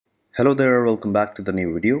Hello there, welcome back to the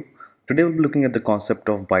new video. Today we'll be looking at the concept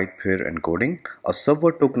of byte pair encoding, a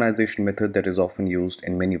subword tokenization method that is often used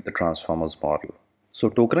in many of the transformers model. So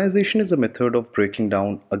tokenization is a method of breaking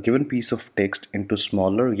down a given piece of text into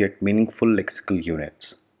smaller yet meaningful lexical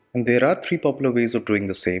units. And there are three popular ways of doing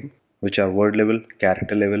the same, which are word level,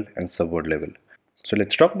 character level, and subword level. So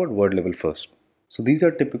let's talk about word level first. So these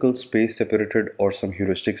are typical space separated or some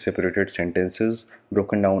heuristic separated sentences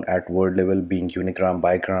broken down at word level, being unigram,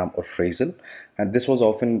 bigram, or phrasal. And this was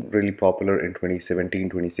often really popular in 2017,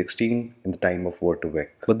 2016 in the time of word2vec.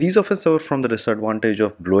 But these often suffer from the disadvantage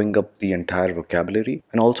of blowing up the entire vocabulary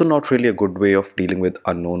and also not really a good way of dealing with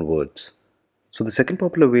unknown words. So the second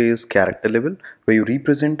popular way is character level, where you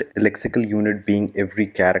represent a lexical unit being every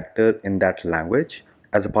character in that language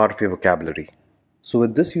as a part of your vocabulary. So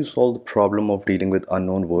with this you solve the problem of dealing with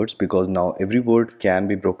unknown words, because now every word can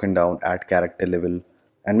be broken down at character level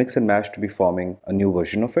and mix and match to be forming a new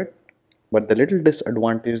version of it. But the little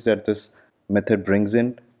disadvantage that this method brings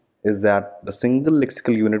in is that the single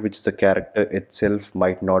lexical unit, which is a character itself,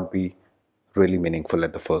 might not be really meaningful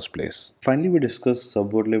at the first place. Finally, we discuss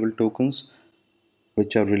subword-level tokens,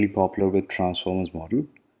 which are really popular with transformers model.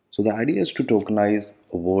 So the idea is to tokenize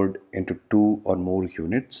a word into two or more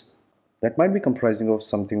units that might be comprising of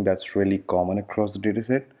something that's really common across the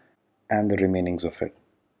dataset and the remainings of it.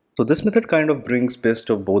 So this method kind of brings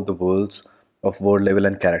best of both the worlds of word level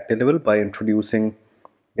and character level by introducing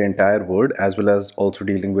the entire word as well as also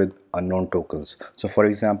dealing with unknown tokens. So for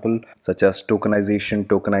example, such as tokenization,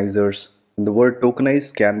 tokenizers, and the word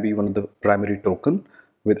tokenize can be one of the primary token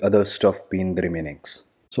with other stuff being the remainings.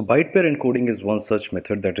 So byte pair encoding is one such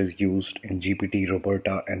method that is used in GPT,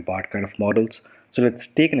 RoBerta, and BART kind of models. So let's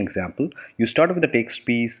take an example. You start with a text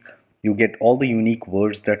piece, you get all the unique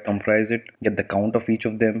words that comprise it, get the count of each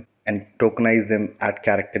of them, and tokenize them at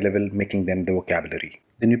character level, making them the vocabulary.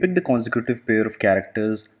 Then you pick the consecutive pair of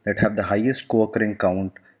characters that have the highest co-occurring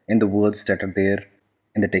count in the words that are there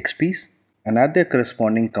in the text piece, and add their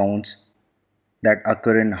corresponding counts that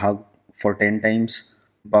occur in hug for 10 times,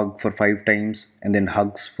 bug for 5 times, and then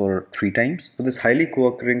hugs for 3 times. So this highly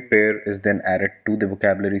co-occurring pair is then added to the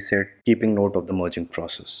vocabulary set, keeping note of the merging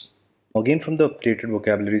process. Again, from the updated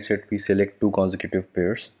vocabulary set, we select two consecutive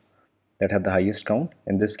pairs that have the highest count.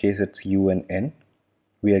 In this case, it's U and N.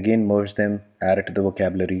 We again merge them, add it to the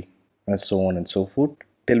vocabulary, and so on and so forth,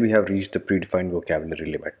 till we have reached the predefined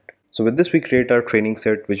vocabulary limit. So with this we create our training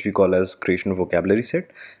set, which we call as creation of vocabulary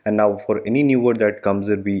set. And now for any new word that comes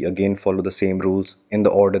in, we again follow the same rules in the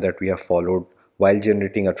order that we have followed while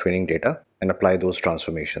generating our training data and apply those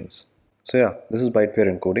transformations. So yeah, this is byte pair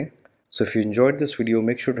encoding. So if you enjoyed this video,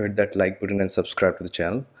 make sure to hit that like button and subscribe to the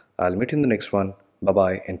channel. I'll meet you in the next one. Bye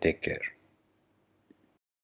bye and take care.